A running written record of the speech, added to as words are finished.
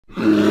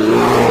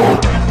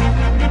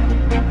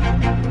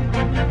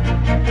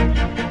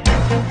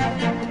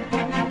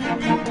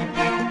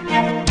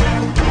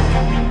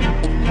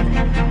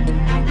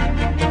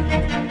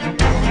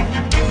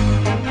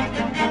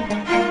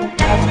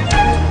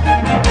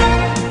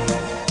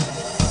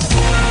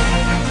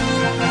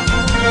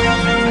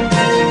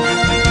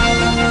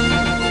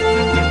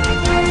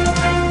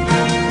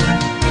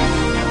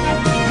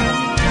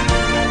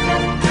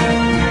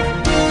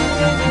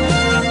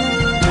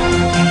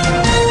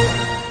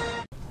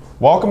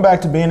Welcome back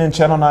to BNN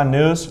Channel 9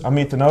 News. I'm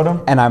Ethan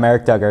Odom. And I'm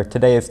Eric Duggar.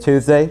 Today is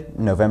Tuesday,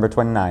 November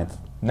 29th.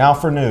 Now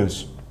for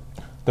news.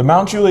 The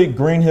Mount Juliet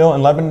Green Hill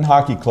and Lebanon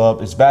Hockey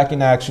Club is back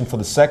in action for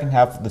the second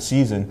half of the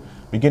season,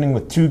 beginning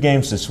with 2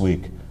 games this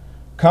week.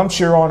 Come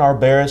cheer on our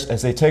Bears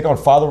as they take on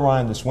Father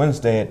Ryan this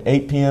Wednesday at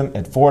 8 p.m.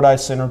 at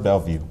Fordyce Center,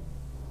 Bellevue.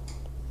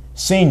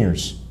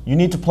 Seniors, you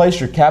need to place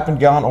your cap and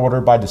gown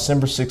order by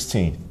December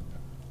 16th.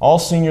 All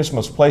seniors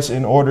must place it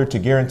in order to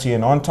guarantee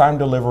an on-time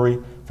delivery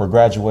for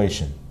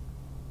graduation.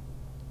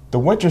 The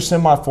winter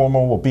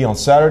semi-formal will be on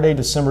Saturday,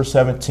 December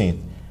 17th.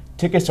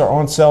 Tickets are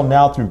on sale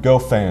now through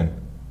GoFan.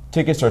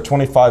 Tickets are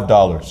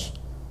 $25.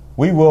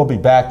 We will be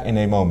back in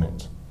a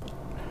moment.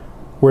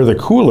 Where the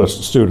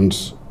coolest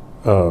students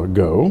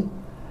go,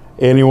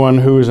 anyone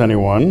who's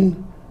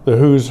anyone, the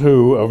who's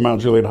who of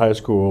Mount Juliet High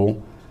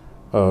School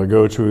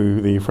go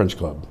to the French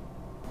Club.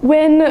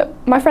 When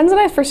my friends and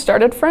I first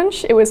started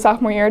French, it was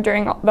sophomore year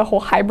during the whole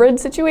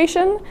hybrid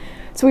situation.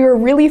 So we were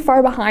really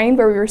far behind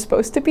where we were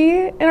supposed to be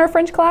in our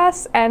French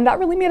class, and that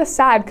really made us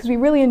sad because we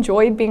really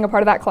enjoyed being a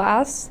part of that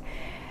class.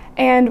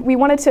 And we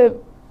wanted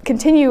to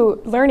continue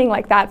learning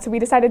like that, so we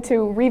decided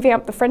to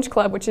revamp the French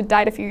Club, which had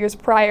died a few years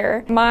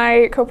prior.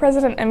 My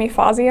co-president, Emmy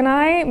Fozzie, and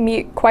I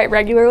meet quite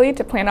regularly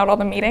to plan out all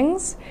the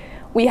meetings.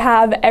 We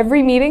have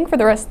every meeting for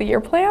the rest of the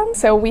year planned,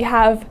 so we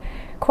have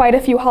quite a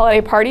few holiday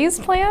parties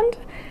planned,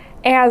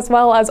 as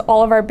well as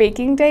all of our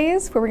baking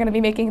days, where we're going to be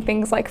making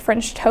things like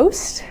French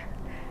toast,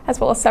 as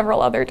well as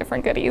several other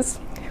different goodies.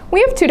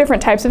 We have 2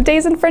 different types of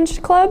days in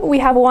French Club. We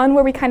have one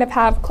where we kind of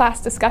have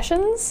class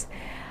discussions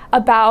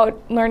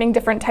about learning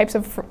different types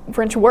of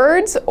French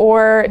words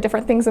or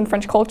different things in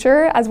French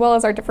culture, as well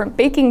as our different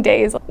baking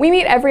days. We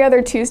meet every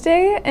other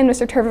Tuesday in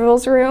Mr.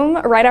 Turville's room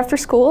right after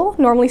school,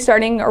 normally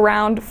starting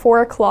around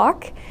 4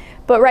 o'clock.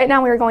 But right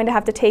now we are going to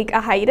have to take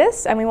a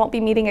hiatus, and we won't be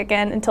meeting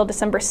again until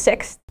December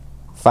 6th.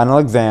 Final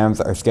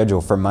exams are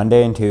scheduled for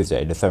Monday and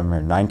Tuesday,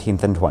 December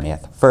 19th and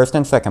 20th. First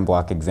and second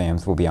block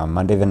exams will be on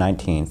Monday the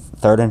 19th.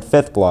 Third and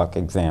fifth block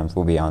exams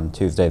will be on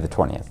Tuesday the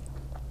 20th.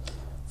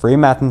 Free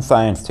math and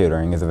science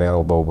tutoring is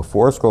available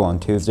before school on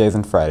Tuesdays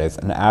and Fridays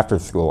and after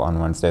school on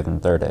Wednesdays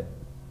and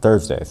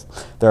Thursdays.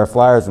 There are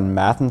flyers in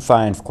math and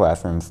science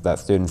classrooms that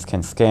students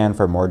can scan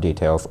for more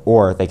details,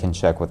 or they can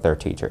check with their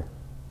teacher.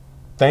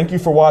 Thank you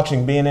for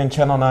watching BNN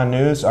Channel 9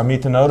 News. I'm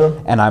Ethan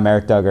Odom. And I'm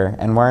Eric Duggar,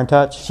 and we're in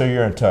touch. So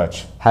you're in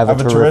touch. Have a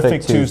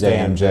terrific Tuesday,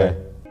 MJ.